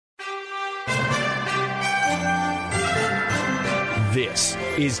This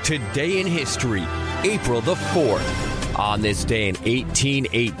is Today in History, April the 4th. On this day in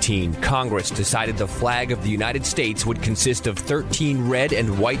 1818, Congress decided the flag of the United States would consist of 13 red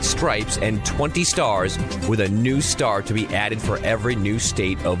and white stripes and 20 stars, with a new star to be added for every new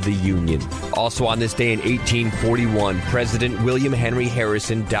state of the Union. Also on this day in 1841, President William Henry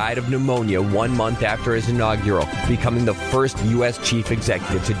Harrison died of pneumonia 1 month after his inaugural, becoming the first U.S. chief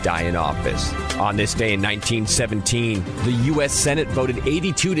executive to die in office. On this day in 1917, the U.S. Senate voted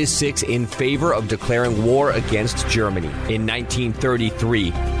 82-6 in favor of declaring war against Germany. In 1933,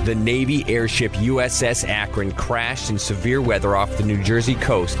 the Navy airship USS Akron crashed in severe weather off the New Jersey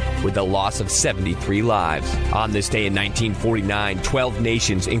coast with the loss of 73 lives. On this day in 1949, 12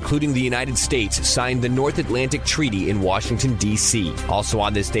 nations, including the United States, signed the North Atlantic Treaty in Washington, D.C. Also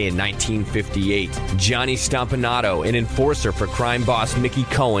on this day in 1958, Johnny Stompanato, an enforcer for crime boss Mickey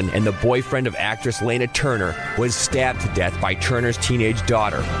Cohen and the boyfriend of actress Lena Turner, was stabbed to death by Turner's teenage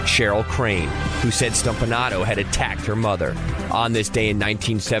daughter, Cheryl Crane, who said Stompanato had attacked her mother. On this day in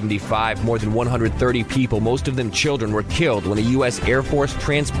 1975, more than 130 people, most of them children, were killed when a U.S. Air Force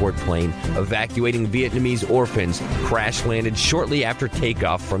transport plane evacuating Vietnamese orphans crash-landed shortly after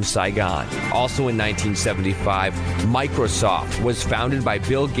takeoff from Saigon. Also in 1975, Microsoft was founded by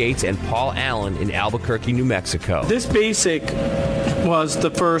Bill Gates and Paul Allen in Albuquerque, New Mexico. This BASIC was the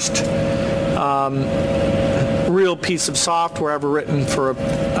first real piece of software ever written for a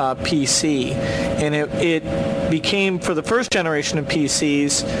PC, and it became, for the first generation of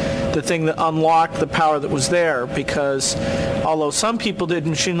PCs, the thing that unlocked the power that was there, because although some people did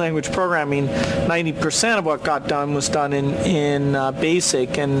machine language programming, 90% of what got done was done in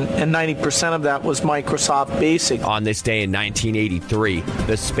BASIC, and 90% of that was Microsoft BASIC. On this day in 1983,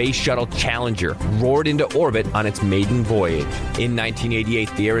 the Space Shuttle Challenger roared into orbit on its maiden voyage. In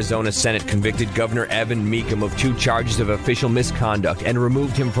 1988, the Arizona Senate convicted Governor Evan Mecham of 2 charges of official misconduct and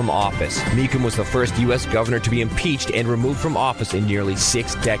removed him from office. Mecham was the first U.S. governor to be impeached and removed from office in nearly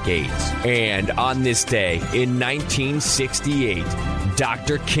 6 decades. And on this day, in 1968,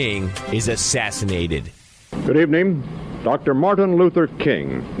 Dr. King is assassinated. Good evening. Dr. Martin Luther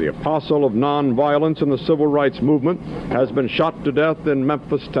King, the apostle of nonviolence in the civil rights movement, has been shot to death in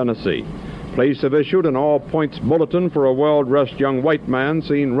Memphis, Tennessee. Police have issued an all-points bulletin for a well-dressed young white man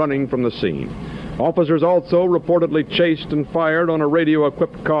seen running from the scene. Officers also reportedly chased and fired on a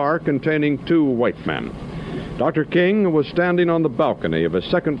radio-equipped car containing 2 white men. Dr. King was standing on the balcony of a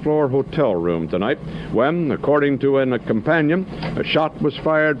second-floor hotel room tonight when, according to a companion, a shot was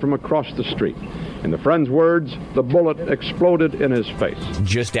fired from across the street. In the friend's words, the bullet exploded in his face.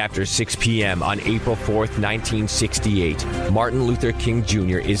 Just after 6 p.m. on April 4th, 1968, Martin Luther King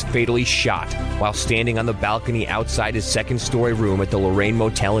Jr. is fatally shot while standing on the balcony outside his second-story room at the Lorraine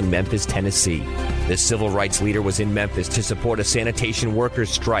Motel in Memphis, Tennessee. The civil rights leader was in Memphis to support a sanitation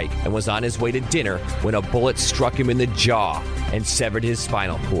workers' strike and was on his way to dinner when a bullet struck him in the jaw and severed his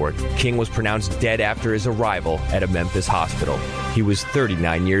spinal cord. King was pronounced dead after his arrival at a Memphis hospital. He was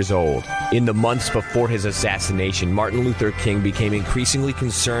 39 years old. In the months before his assassination, Martin Luther King became increasingly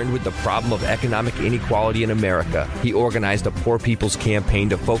concerned with the problem of economic inequality in America. He organized a Poor People's Campaign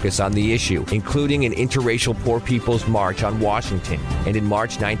to focus on the issue, including an interracial Poor People's March on Washington, and in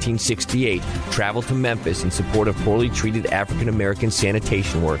March 1968, traveled to Memphis in support of poorly treated African-American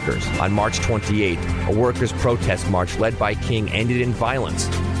sanitation workers. On March 28th, a workers' protest march led by King ended in violence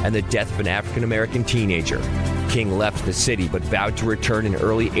and the death of an African-American teenager. King left the city but vowed to return in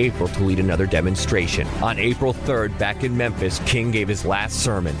early April to lead another demonstration. On April 3rd, back in Memphis, King gave his last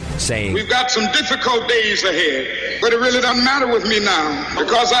sermon, saying, "We've got some difficult days ahead, but it really doesn't matter with me now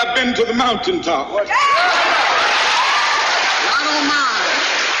because I've been to the mountaintop. I don't mind.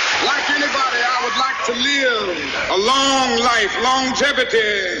 Like anybody, I would like to live a long life.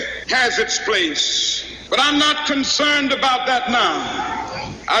 Longevity has its place, but I'm not concerned about that now.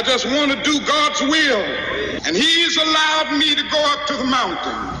 I just want to do God's will. And He's allowed me to go up to the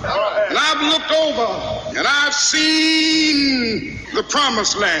mountain. And I've looked over and I've seen the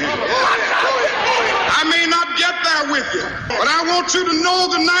promised land. I may not get there with you, but I want you to know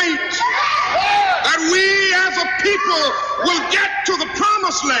tonight that we as a people will get to the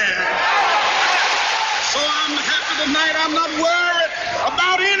promised land. So I'm happy tonight. I'm not worried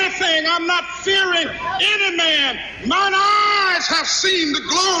about anything. I'm not fearing any man. Mine eyes have seen the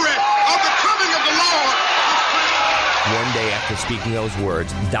glory of the coming of the Lord. One day after speaking those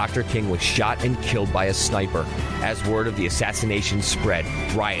words, Dr. King was shot and killed by a sniper. As word of the assassination spread,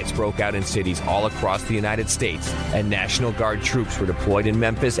 riots broke out in cities all across the United States, and National Guard troops were deployed in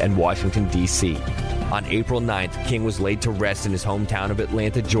Memphis and Washington, D.C. On April 9th, King was laid to rest in his hometown of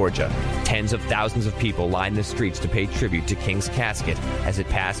Atlanta, Georgia. Tens of thousands of people lined the streets to pay tribute to King's casket as it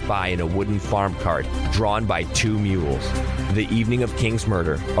passed by in a wooden farm cart drawn by 2 mules. The evening of King's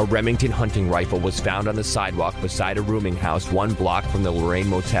murder, a Remington hunting rifle was found on the sidewalk beside a rooming house 1 block from the Lorraine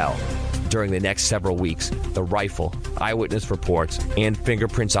Motel. During the next several weeks, the rifle, eyewitness reports, and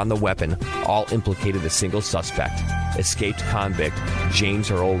fingerprints on the weapon all implicated a single suspect. Escaped convict James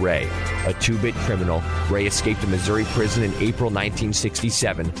Earl Ray. A 2-bit criminal, Ray escaped a Missouri prison in April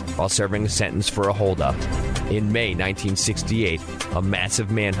 1967 while serving a sentence for a holdup. In May 1968, a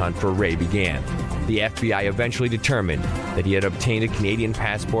massive manhunt for Ray began. The FBI eventually determined that he had obtained a Canadian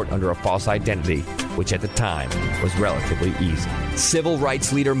passport under a false identity, which at the time was relatively easy. Civil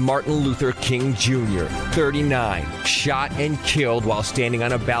rights leader Martin Luther King Jr., 39, shot and killed while standing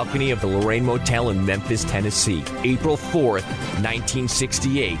on a balcony of the Lorraine Motel in Memphis, Tennessee, April 4th,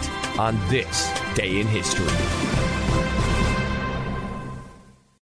 1968, on this day in history.